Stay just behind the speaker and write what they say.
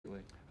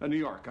New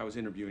York. I was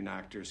interviewing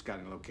actors,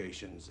 scouting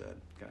locations,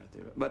 kind of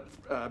thing.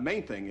 But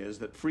main thing is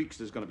that Freaks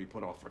is going to be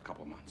put off for a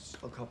couple of months.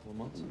 A couple of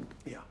months?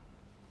 Yeah.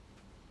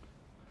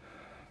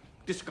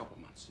 Just a couple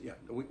of months, yeah.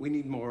 We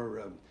need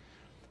more,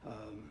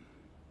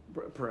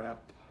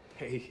 perhaps.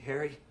 Hey,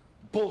 Harry.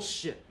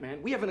 Bullshit,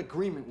 man. We have an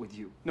agreement with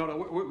you. No,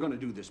 we're going to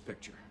do this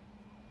picture.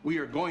 We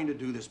are going to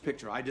do this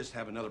picture. I just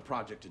have another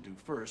project to do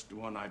first,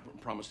 one I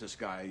promised this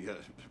guy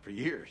for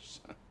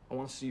years. I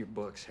want to see your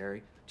books,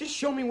 Harry. Just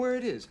show me where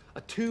it is.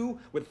 A 2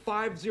 with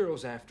 5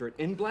 zeros after it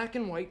in black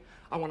and white.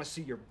 I want to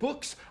see your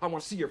books. I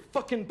want to see your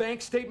fucking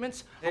bank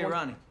statements. Hey,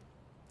 Ronnie,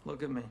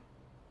 look at me.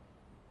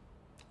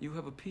 You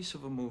have a piece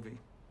of a movie.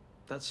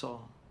 That's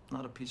all,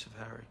 not a piece of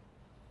Harry.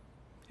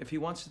 If he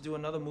wants to do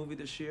another movie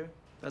this year,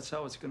 that's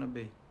how it's going to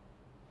be.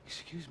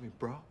 Excuse me,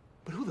 bro,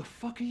 but who the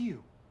fuck are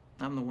you?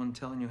 I'm the one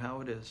telling you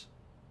how it is.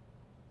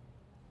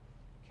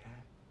 Okay.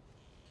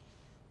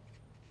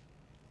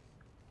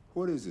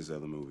 What is this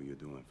other movie you're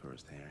doing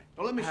first, Harry?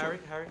 Oh, let me Harry,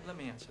 let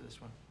me answer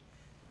this one.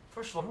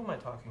 First of all, who am I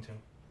talking to?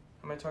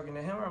 Am I talking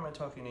to him or am I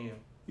talking to you?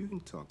 You can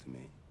talk to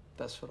me.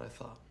 That's what I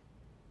thought.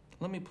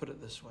 Let me put it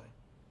this way.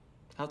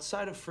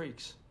 Outside of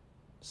Freaks,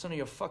 it's none of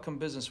your fucking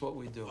business what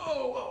we do.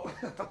 Oh,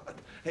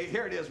 hey,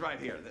 here it is right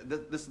here.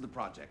 This is the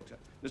project.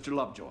 Mr.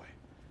 Lovejoy.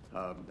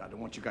 I don't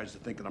want you guys to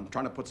think that I'm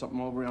trying to put something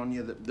over on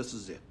you. That this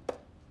is it.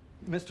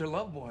 Mr.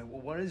 Loveboy,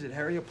 well, what is it,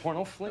 Harry? A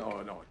porno flick?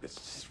 No,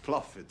 it's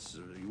fluff. It's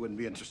you wouldn't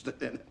be interested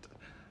in it.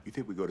 You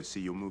think we go to see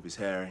your movies,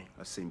 Harry?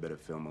 I've seen better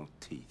film on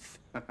teeth.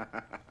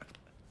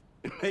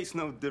 It makes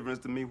no difference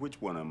to me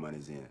which one our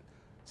money's in.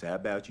 So how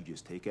about you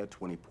just take out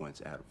 20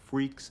 points out of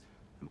Freaks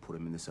and put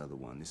them in this other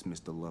one, this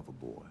Mr.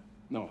 Loverboy.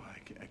 No, I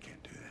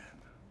can't do that.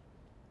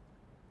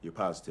 You're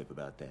positive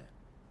about that?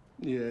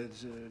 Yeah,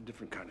 it's a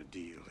different kind of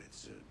deal.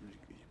 It's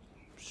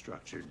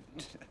structured.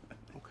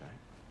 Okay.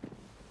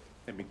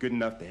 That'd be good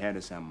enough to hand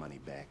us our money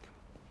back.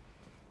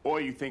 Or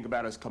you think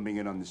about us coming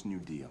in on this new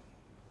deal.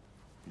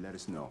 You let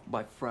us know.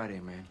 By Friday,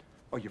 man.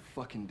 Or you're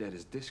fucking dead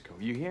as disco.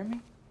 You hear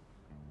me?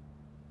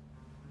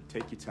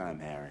 Take your time,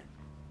 Harry.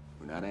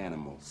 We're not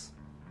animals.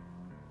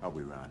 Are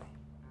we, Ronnie?